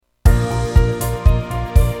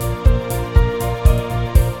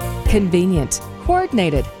convenient,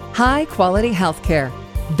 coordinated, high-quality healthcare.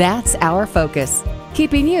 That's our focus,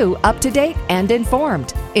 keeping you up to date and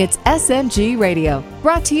informed. It's SMG Radio,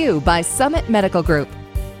 brought to you by Summit Medical Group.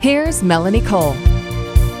 Here's Melanie Cole.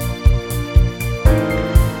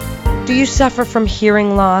 Do you suffer from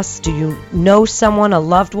hearing loss? Do you know someone, a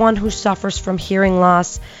loved one, who suffers from hearing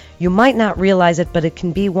loss? You might not realize it, but it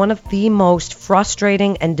can be one of the most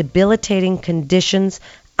frustrating and debilitating conditions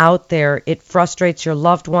out there. It frustrates your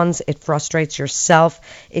loved ones. It frustrates yourself.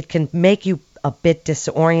 It can make you a bit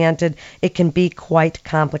disoriented. It can be quite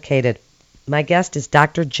complicated. My guest is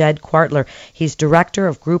Dr. Jed Kwartler. He's Director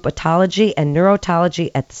of Group Otology and Neurotology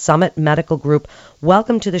at the Summit Medical Group.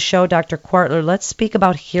 Welcome to the show, Dr. Kwartler. Let's speak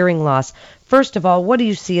about hearing loss. First of all, what do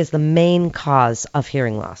you see as the main cause of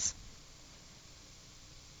hearing loss?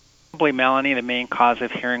 Probably, Melanie, the main cause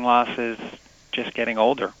of hearing loss is just getting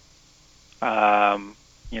older.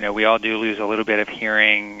 We all do lose a little bit of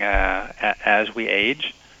hearing as we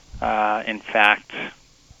age. In fact,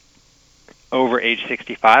 over age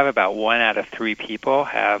 65, about 1 out of 3 people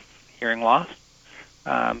have hearing loss.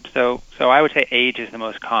 So I would say age is the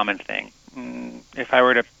most common thing. If I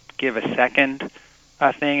were to give a second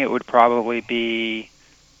thing, it would probably be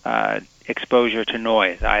exposure to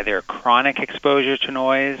noise, either chronic exposure to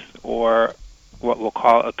noise or what we'll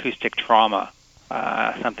call acoustic trauma,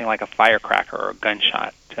 something like a firecracker or a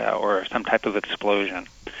gunshot or some type of explosion.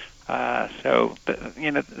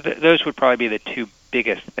 Those would probably be the 2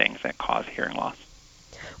 biggest things that cause hearing loss.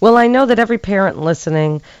 Well, I know that every parent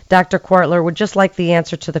listening, Dr. Kwartler, would just like the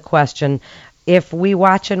answer to the question, if we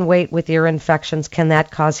watch and wait with ear infections, can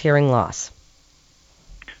that cause hearing loss?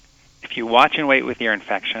 If you watch and wait with ear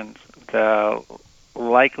infections, the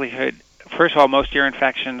likelihood, first of all, most ear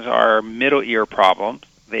infections are middle ear problems.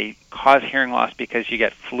 They cause hearing loss because you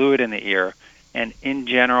get fluid in the ear, and in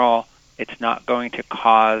general, it's not going to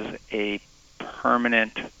cause a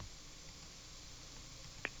permanent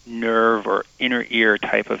nerve or inner ear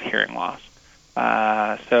type of hearing loss.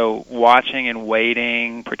 So watching and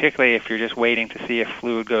waiting, particularly if you're just waiting to see if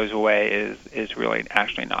fluid goes away, is really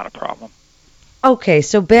actually not a problem. Okay,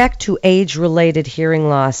 so back to age-related hearing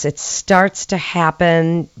loss. It starts to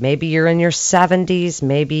happen, maybe you're in your 70s,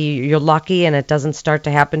 maybe you're lucky and it doesn't start to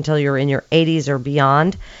happen until you're in your 80s or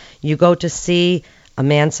beyond. You go to see a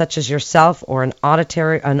man such as yourself or an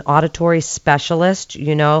auditory specialist.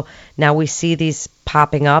 Now we see these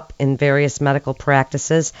popping up in various medical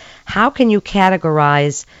practices. How can you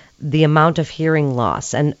categorize the amount of hearing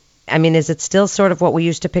loss? And is it still sort of what we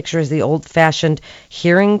used to picture as the old-fashioned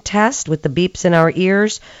hearing test with the beeps in our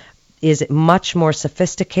ears? Is it much more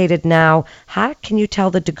sophisticated now? How can you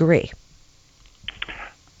tell the degree?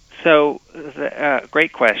 So,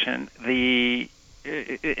 great question. It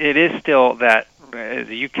is still that, as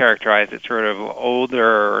you characterize it, sort of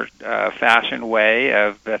older fashioned way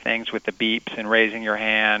of things with the beeps and raising your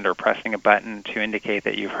hand or pressing a button to indicate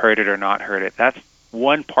that you've heard it or not heard it. That's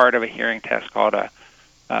one part of a hearing test called a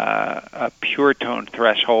pure tone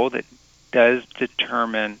threshold. It does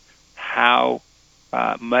determine how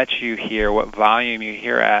much you hear, what volume you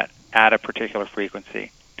hear at a particular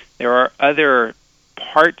frequency. There are other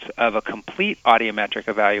parts of a complete audiometric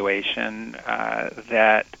evaluation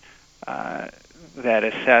that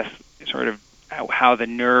assess sort of how the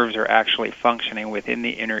nerves are actually functioning within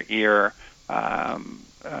the inner ear.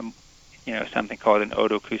 Something called an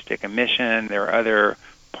otoacoustic emission. There are other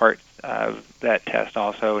parts of that test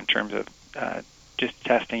also in terms of just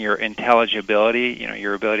testing your intelligibility,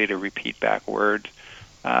 your ability to repeat back words.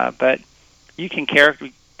 But you can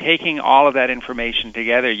taking all of that information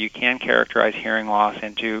together, you can characterize hearing loss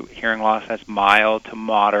into hearing loss as mild to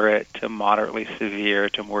moderately severe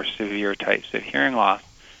to more severe types of hearing loss.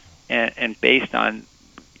 And based on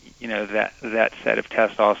that set of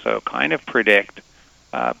tests also kind of predict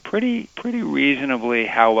pretty reasonably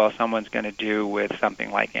how well someone's going to do with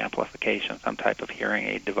something like amplification, some type of hearing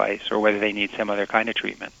aid device, or whether they need some other kind of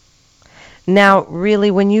treatment. Now, really,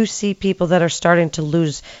 when you see people that are starting to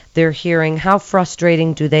lose their hearing, how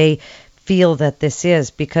frustrating do they feel that this is?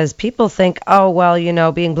 Because people think,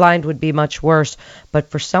 being blind would be much worse. But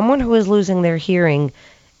for someone who is losing their hearing,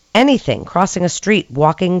 anything, crossing a street,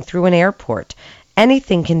 walking through an airport,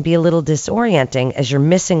 anything can be a little disorienting as you're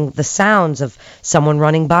missing the sounds of someone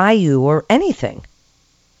running by you or anything.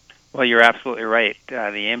 Well, you're absolutely right.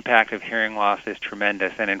 The impact of hearing loss is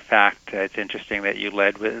tremendous. And in fact, it's interesting that you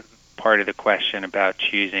led with part of the question about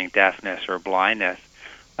choosing deafness or blindness.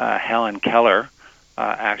 Helen Keller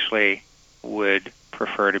actually would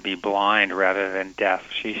prefer to be blind rather than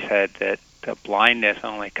deaf. She said that the blindness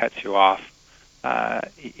only cuts you off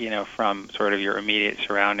from sort of your immediate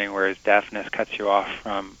surrounding, whereas deafness cuts you off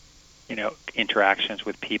from interactions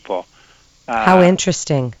with people. How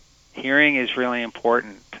interesting. Hearing is really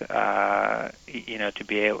important, to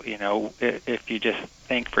be able, if you just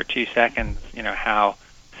think for 2 seconds, how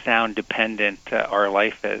sound dependent our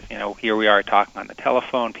life is. Here we are talking on the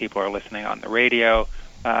telephone, people are listening on the radio.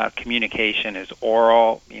 Communication is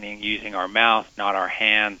oral, meaning using our mouth, not our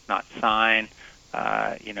hands, not sign.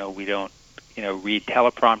 We don't, read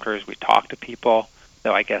teleprompters, we talk to people.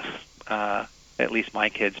 So I guess at least my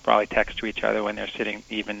kids probably text to each other when they're sitting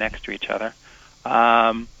even next to each other.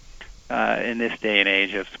 In this day and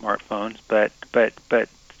age of smartphones, but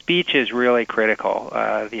speech is really critical.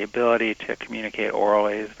 The ability to communicate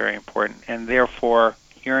orally is very important, and therefore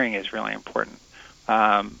hearing is really important.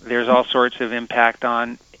 There's all sorts of impact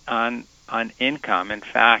on income. In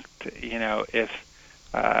fact, if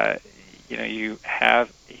you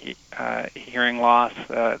have hearing loss,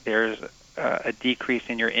 there's a decrease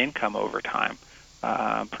in your income over time,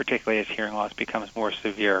 particularly as hearing loss becomes more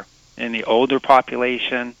severe. In the older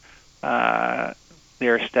population, there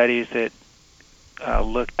are studies that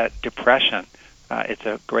look at depression. It's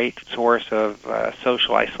a great source of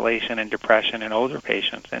social isolation and depression in older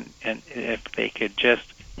patients. And if they could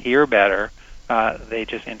just hear better, they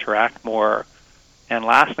just interact more. And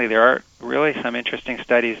lastly, there are really some interesting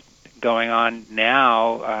studies going on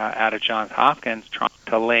now out of Johns Hopkins trying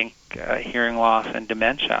to link hearing loss and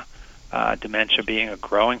dementia. Dementia being a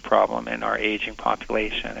growing problem in our aging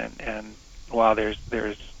population. And while there's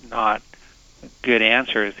not good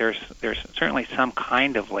answers, there's certainly some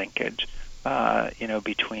kind of linkage,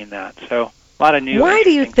 between that. So a lot of new. Why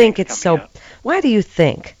do you think it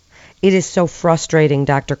is so frustrating,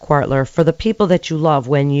 Dr. Kwartler, for the people that you love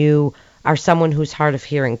when you are someone who's hard of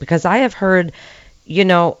hearing? Because I have heard,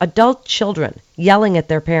 adult children yelling at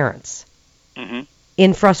their parents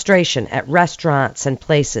in frustration at restaurants and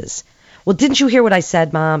places. Well, didn't you hear what I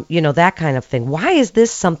said, Mom? That kind of thing. Why is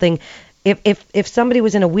this something? If somebody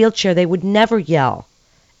was in a wheelchair, they would never yell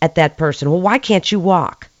at that person. Well, why can't you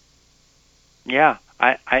walk? Yeah,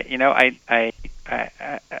 I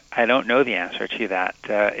don't know the answer to that.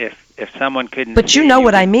 If someone couldn't, but you know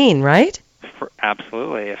what I mean, right?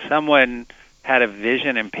 Absolutely. If someone had a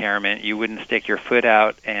vision impairment, you wouldn't stick your foot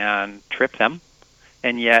out and trip them.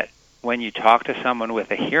 And yet, when you talk to someone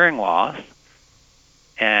with a hearing loss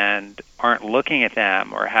and aren't looking at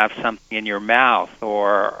them or have something in your mouth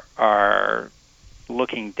or are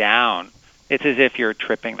looking down, it's as if you're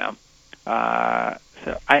tripping them.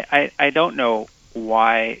 So I don't know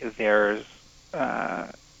why there's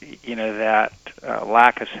that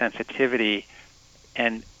lack of sensitivity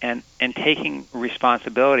and taking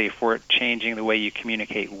responsibility for changing the way you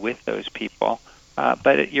communicate with those people.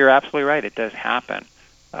 But you're absolutely right, it does happen.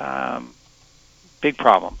 Big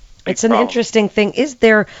problem. It's an interesting thing. Is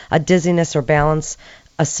there a dizziness or balance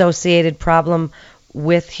associated problem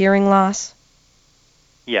with hearing loss?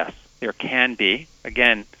 Yes, there can be.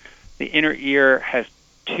 Again, the inner ear has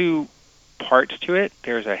two parts to it.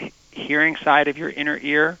 There's a hearing side of your inner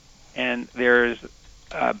ear, and there's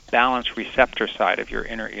a balance receptor side of your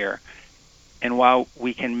inner ear. And while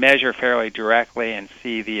we can measure fairly directly and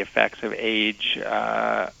see the effects of age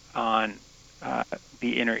on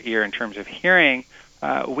the inner ear in terms of hearing,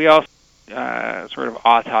 we also sort of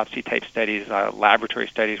autopsy-type studies, laboratory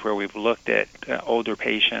studies where we've looked at older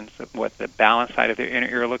patients, what the balance side of their inner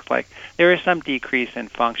ear looks like. There is some decrease in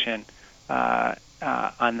function on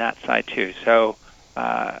that side too. So,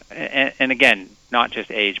 and again, not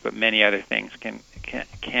just age, but many other things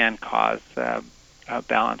can cause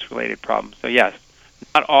balance-related problems. So yes,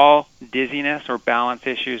 not all dizziness or balance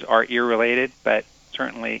issues are ear-related, but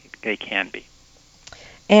certainly they can be.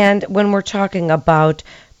 And when we're talking about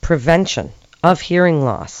prevention of hearing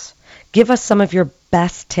loss, give us some of your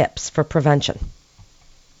best tips for prevention.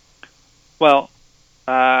 Well,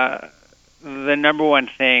 the number one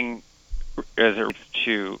thing as it relates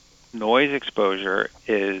to noise exposure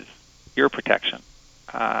is ear protection.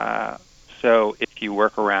 So if you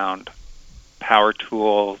work around power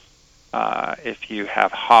tools, if you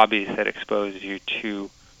have hobbies that expose you to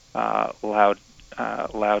loud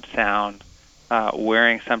sound,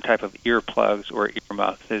 wearing some type of earplugs or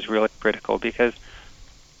earmuffs is really critical, because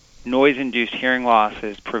noise-induced hearing loss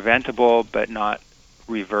is preventable but not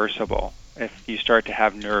reversible. If you start to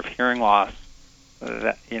have nerve hearing loss,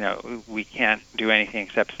 we can't do anything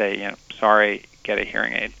except say, sorry, get a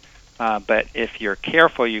hearing aid. But if you're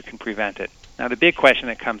careful, you can prevent it. Now, the big question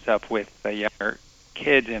that comes up with younger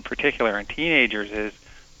kids in particular and teenagers is,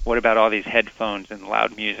 what about all these headphones and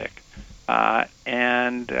loud music?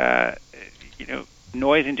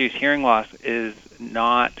 Noise-induced hearing loss is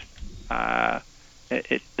not,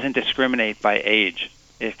 it doesn't discriminate by age.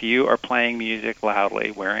 if you are playing music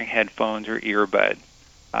loudly, wearing headphones or earbuds,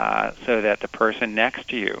 so that the person next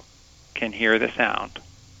to you can hear the sound,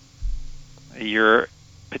 you're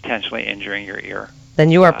potentially injuring your ear. Then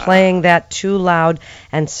you are playing that too loud,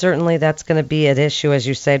 and certainly that's going to be an issue, as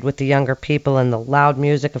you said, with the younger people and the loud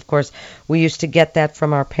music. Of course, we used to get that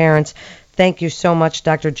from our parents. Thank you so much,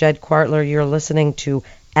 Dr. Jed Kwartler. You're listening to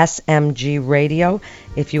SMG Radio.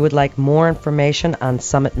 If you would like more information on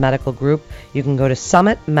Summit Medical Group, you can go to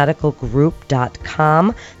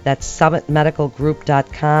summitmedicalgroup.com. That's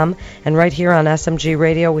summitmedicalgroup.com. And right here on SMG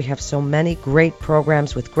Radio, we have so many great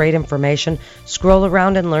programs with great information. Scroll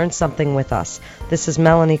around and learn something with us. This is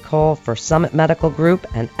Melanie Cole for Summit Medical Group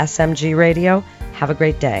and SMG Radio. Have a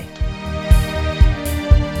great day.